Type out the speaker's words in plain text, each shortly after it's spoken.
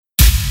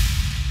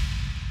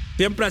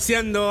Siempre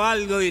haciendo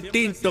algo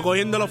distinto,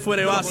 cogiéndolo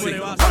fuera de base.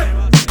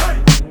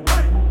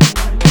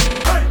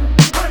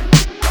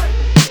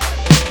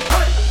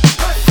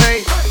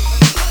 Hey.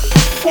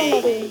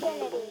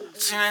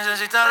 Si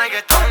necesitas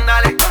reggaetón,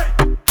 dale.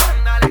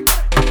 Dale.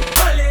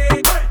 Dale.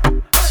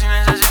 Si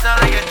necesitas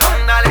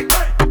reggaetón, dale.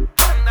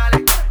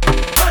 Dale.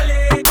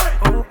 Dale.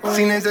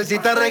 Si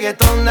necesitas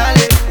reggaetón,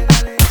 dale.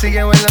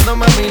 Sigue bailando,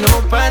 mami, no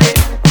pare.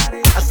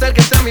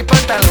 Acércate a mi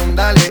pantalón,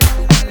 dale.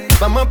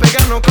 Vamos a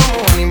pegarnos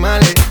como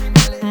animales.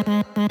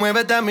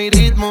 Muévete a mi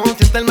ritmo,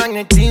 siente el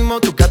magnetismo.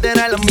 Tu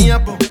cadera es la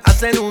mía,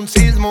 hacen un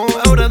sismo.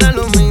 Ahora da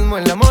lo mismo,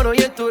 el amor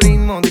y el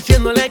turismo.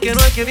 Diciéndole que no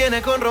es que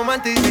viene con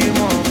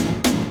romanticismo.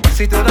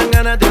 Si te dan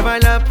ganas de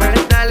bailar,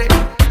 pues dale.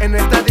 En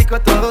esta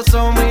disco todos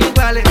somos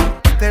iguales.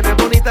 Te ves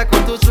bonita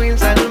con tu swing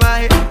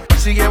salvaje.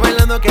 Sigue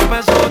bailando, ¿qué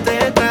pasó?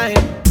 Te traje.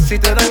 Si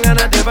te dan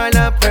ganas de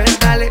bailar, pues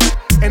dale.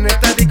 En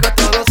esta disco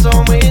todos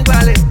somos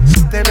iguales.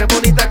 Te ves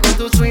bonita con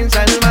tu swing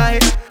salvaje.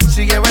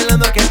 Sigue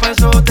bailando, ¿qué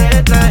pasó? Te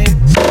traje.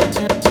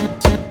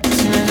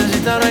 Si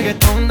necesitas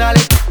reggaetón,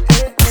 dale.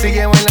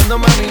 Sigue bailando,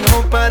 mami,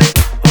 no pare.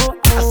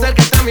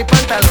 Acércate a mi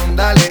pantalón,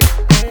 dale.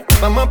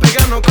 Vamos a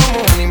pegarnos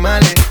como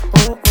animales.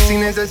 Si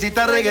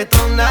necesitas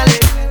reggaetón, dale.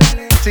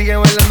 Sigue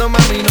bailando,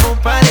 mami, no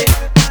pare.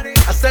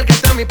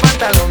 Acércate a mi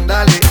pantalón,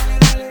 dale.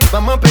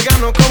 Vamos a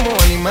pegarnos como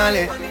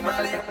animales.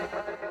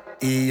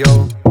 Y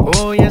yo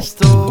hoy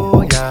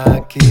estoy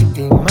aquí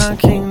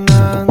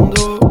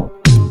imaginando.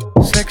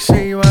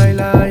 Sexy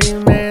baila y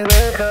me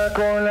deja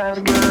con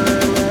las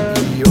ganas.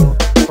 Y yo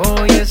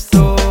hoy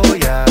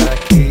estoy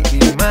aquí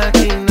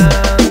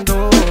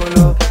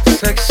imaginándolo.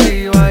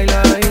 Sexy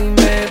baila y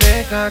me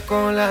deja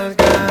con las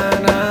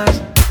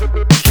ganas.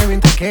 Qué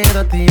bien te queda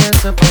a ti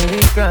esa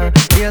peluca.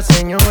 Ella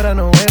señora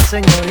no es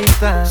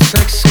señorita.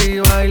 Sexy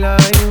baila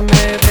y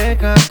me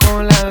deja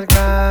con las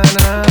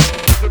ganas.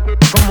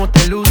 Cómo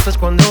te luces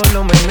cuando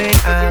lo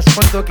meneas.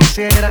 Cuánto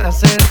quisiera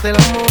hacerte el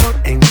amor.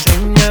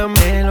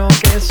 Enséñame lo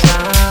que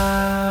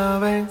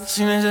sabes.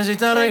 Si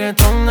necesitas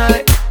reggaetón,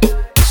 dale.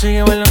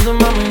 Sigue bailando,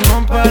 mami,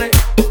 no pare.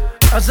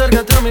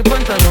 Acércate a mi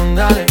pantalón,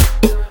 dale.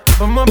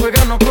 Vamos a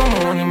pegarnos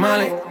como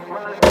animales.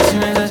 Si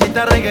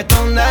necesitas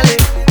reggaetón, dale.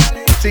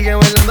 Sigue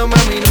bailando,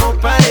 mami, no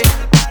pare.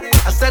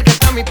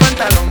 Acércate a mi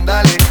pantalón,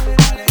 dale.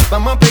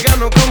 Vamos a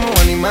pegarnos como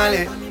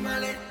animales.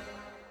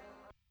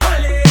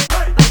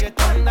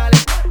 Reggaetón, dale.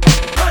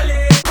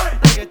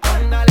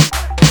 Reggaetón, dale.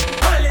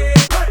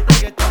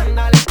 Reggaetón,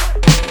 dale.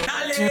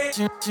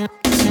 Si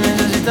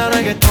necesitas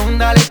reggaetón,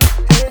 dale.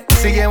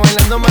 Sigue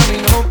bailando, mami,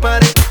 no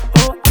pare.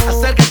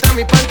 Acércate a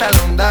mi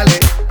pantalón, dale.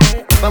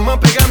 Vamos a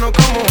pegarnos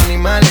como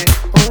animales.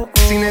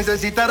 Si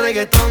necesitas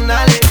reggaetón,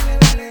 dale.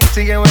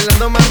 Sigue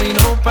bailando, mami,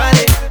 no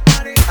pare.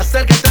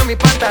 Acércate a mi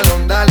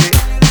pantalón, dale.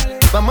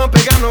 Vamos a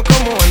pegarnos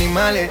como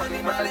animales.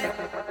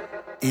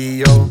 Y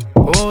yo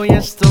hoy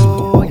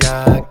estoy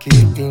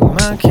aquí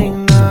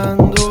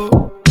imaginando.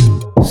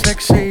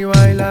 Sexy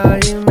baila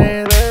y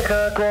me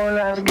deja con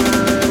las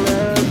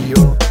ganas. Y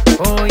yo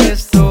hoy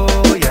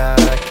estoy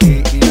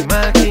aquí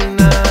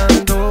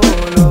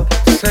imaginándolo.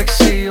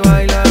 Sexy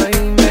baila y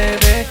me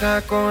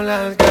deja con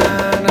las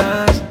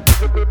ganas.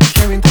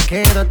 Qué bien te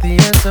queda a ti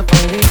esa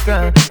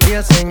peluca.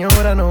 Ella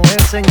señora no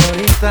es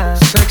señorita.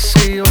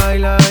 Sexy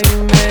baila y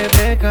me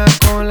deja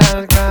con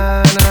las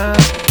ganas.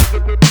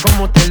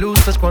 Cómo te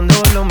luces cuando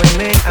lo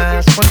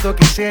meneas. Cuánto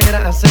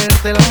quisiera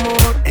hacerte el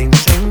amor.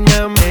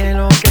 Enséñame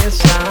lo que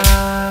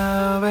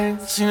sabes.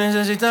 Si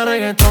necesitas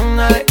reggaetón,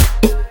 dale.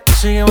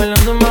 Sigue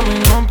bailando, mami,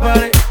 no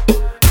pare.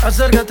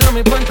 Acércate a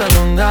mi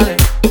pantalón, dale.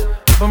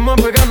 Vamos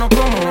a pegarnos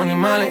como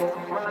animales.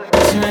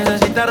 Si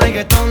necesitas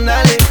reggaetón,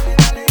 dale.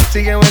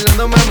 Sigue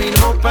bailando, mami,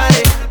 no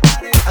pare.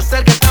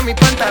 Acércate a mi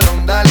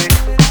pantalón, dale.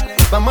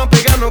 Vamos a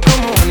pegarnos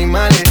como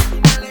animales.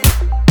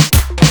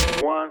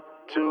 1,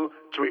 2,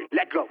 3,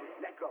 let go.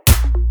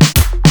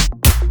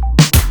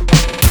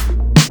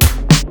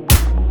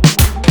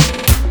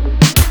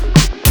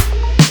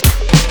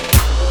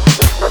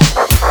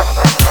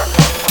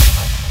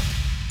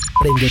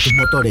 Prende tus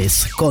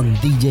motores con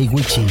DJ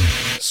Wichy.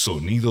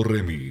 Sonido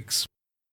Remix.